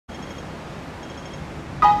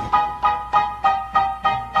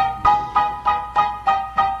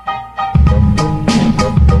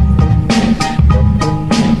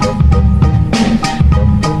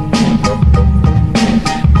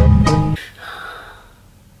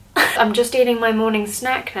I'm just eating my morning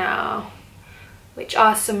snack now, which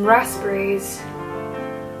are some raspberries.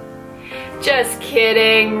 Just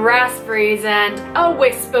kidding, raspberries and a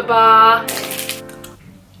Whisper bar.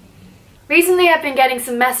 Recently I've been getting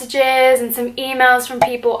some messages and some emails from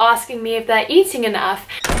people asking me if they're eating enough.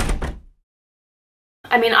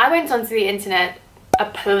 I mean, I went onto the internet a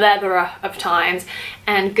plethora of times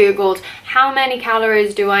and googled how many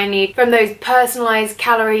calories do I need from those personalized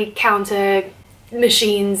calorie counter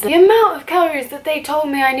machines. The amount of calories that they told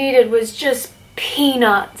me I needed was just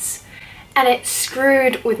peanuts, and it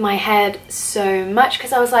screwed with my head so much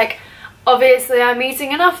because I was like, obviously I'm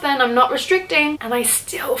eating enough then, I'm not restricting, and I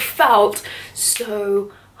still felt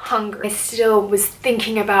so hungry. I still was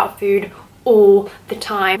thinking about food all the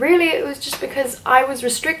time. Really, it was just because I was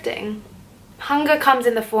restricting. Hunger comes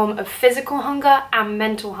in the form of physical hunger and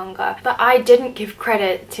mental hunger, but I didn't give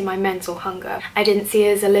credit to my mental hunger. I didn't see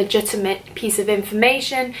it as a legitimate piece of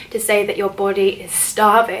information to say that your body is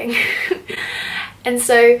starving. And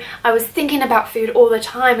so I was thinking about food all the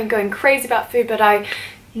time and going crazy about food, but I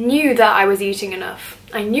knew that I was eating enough.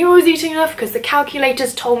 I knew I was eating enough because the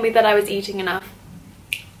calculators told me that I was eating enough.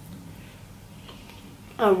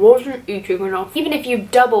 I wasn't eating enough. Even if you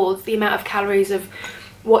doubled the amount of calories of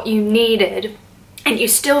what you needed and you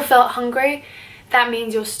still felt hungry, that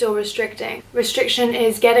means you're still restricting. Restriction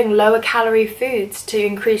is getting lower calorie foods to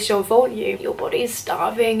increase your volume. Your body is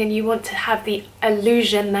starving and you want to have the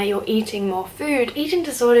illusion that you're eating more food. Eating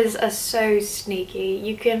disorders are so sneaky.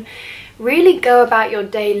 You can really go about your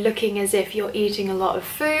day looking as if you're eating a lot of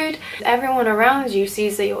food. Everyone around you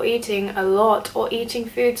sees that you're eating a lot or eating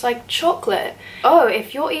foods like chocolate. Oh,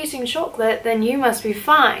 if you're eating chocolate, then you must be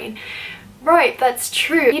fine. Right, that's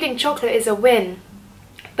true. Eating chocolate is a win.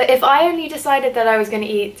 But if I only decided that I was going to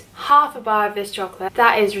eat half a bar of this chocolate,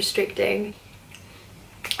 that is restricting.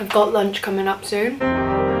 I've got lunch coming up soon.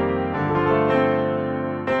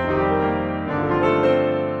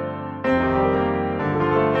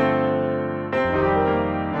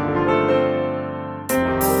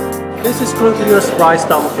 This is glutinous rice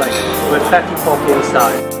dumpling with fatty pork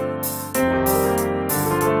inside.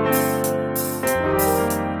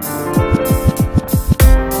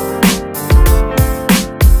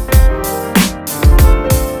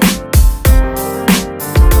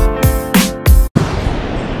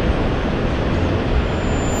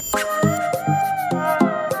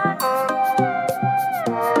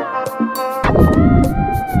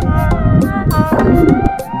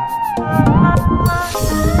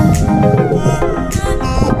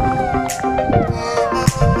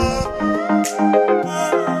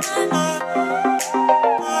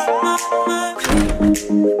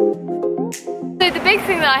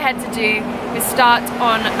 I had to do was start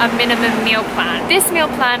on a minimum meal plan. This meal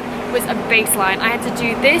plan was a baseline. I had to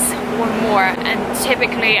do this or more, and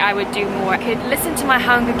typically I would do more. I could listen to my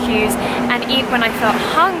hunger cues and eat when I felt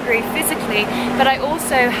hungry physically, but I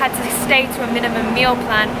also had to stay to a minimum meal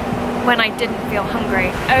plan when I didn't feel hungry.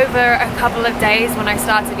 Over a couple of days when I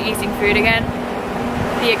started eating food again,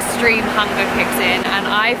 the extreme hunger kicks in and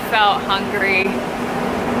I felt hungry.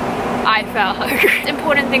 The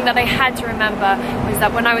important thing that I had to remember was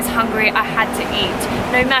that when I was hungry, I had to eat,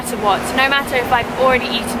 no matter what. No matter if I've already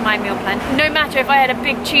eaten my meal plan, no matter if I had a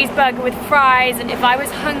big cheeseburger with fries, and if I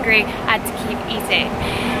was hungry, I had to keep eating.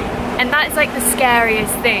 And that's like the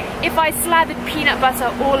scariest thing. If I slathered peanut butter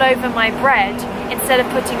all over my bread, instead of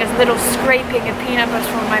putting a little scraping of peanut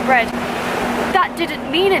butter on my bread, that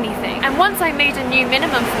didn't mean anything. And once I made a new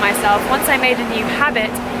minimum for myself, once I made a new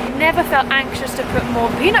habit, never felt anxious to put more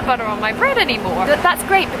peanut butter on my bread anymore. But that's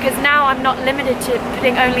great because now I'm not limited to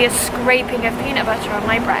putting only a scraping of peanut butter on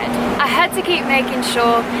my bread. I had to keep making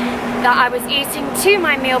sure that I was eating to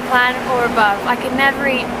my meal plan or above. I could never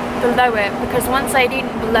eat below it because once I'd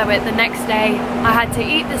eaten below it, the next day I had to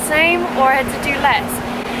eat the same or I had to do less.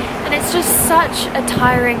 And it's just such a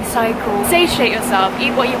tiring cycle. Satiate yourself,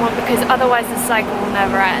 eat what you want, because otherwise the cycle will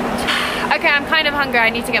never end. Okay, I'm kind of hungry.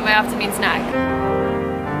 I need to get my afternoon snack.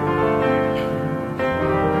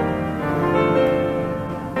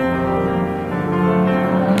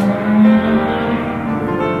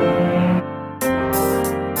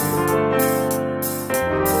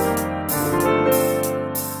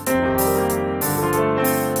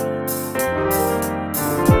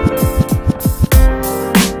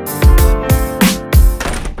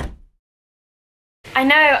 I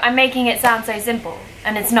know I'm making it sound so simple,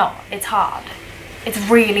 and it's not. It's hard. It's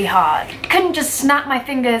really hard. I couldn't just snap my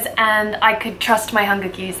fingers and I could trust my hunger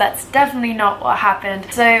cues. That's definitely not what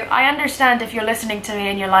happened. So I understand if you're listening to me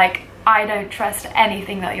and you're like, I don't trust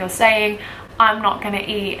anything that you're saying. I'm not gonna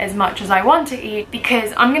eat as much as I want to eat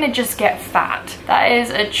because I'm gonna just get fat. That is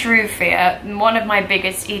a true fear. One of my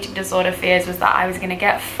biggest eating disorder fears was that I was gonna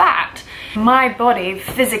get fat. My body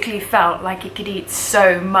physically felt like it could eat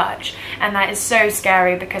so much, and that is so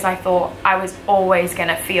scary because I thought I was always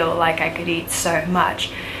gonna feel like I could eat so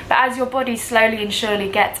much. But as your body slowly and surely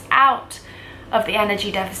gets out of the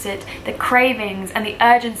energy deficit, the cravings and the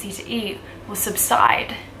urgency to eat will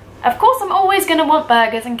subside. Of course, I'm always going to want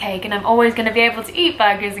burgers and cake, and I'm always going to be able to eat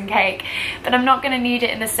burgers and cake, but I'm not going to need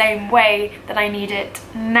it in the same way that I need it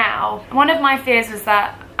now. One of my fears was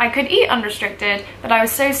that I could eat unrestricted, but I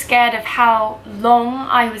was so scared of how long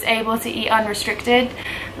I was able to eat unrestricted,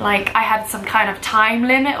 like I had some kind of time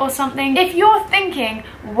limit or something. If you're thinking,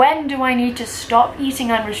 when do I need to stop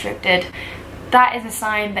eating unrestricted? That is a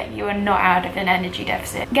sign that you are not out of an energy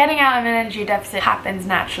deficit. Getting out of an energy deficit happens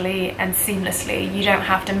naturally and seamlessly. You don't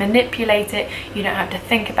have to manipulate it, you don't have to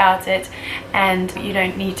think about it, and you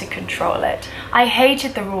don't need to control it. I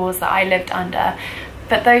hated the rules that I lived under,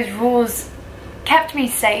 but those rules kept me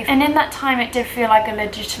safe, and in that time it did feel like a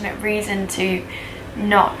legitimate reason to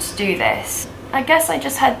not do this. I guess I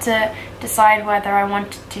just had to decide whether I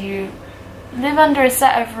wanted to live under a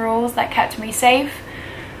set of rules that kept me safe,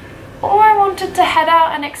 or I wanted to head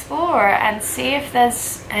out and explore and see if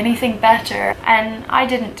there's anything better. And I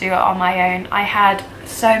didn't do it on my own. I had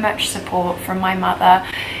so much support from my mother,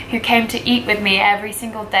 who came to eat with me every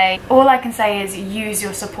single day. All I can say is use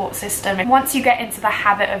your support system. And once you get into the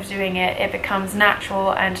habit of doing it, it becomes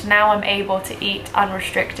natural, and now I'm able to eat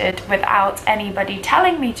unrestricted without anybody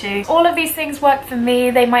telling me to. All of these things work for me.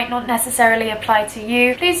 They might not necessarily apply to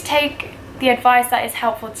you. Please take the advice that is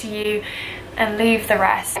helpful to you and leave the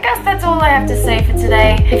rest. I guess that's all I have to say for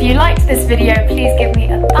today. If you liked this video, please give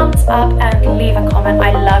me a thumbs up and leave a comment.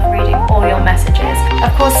 I love reading all your messages.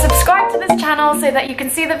 Of course, subscribe to this channel so that you can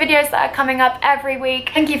see the videos that are coming up every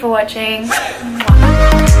week. Thank you for watching.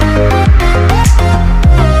 Mwah.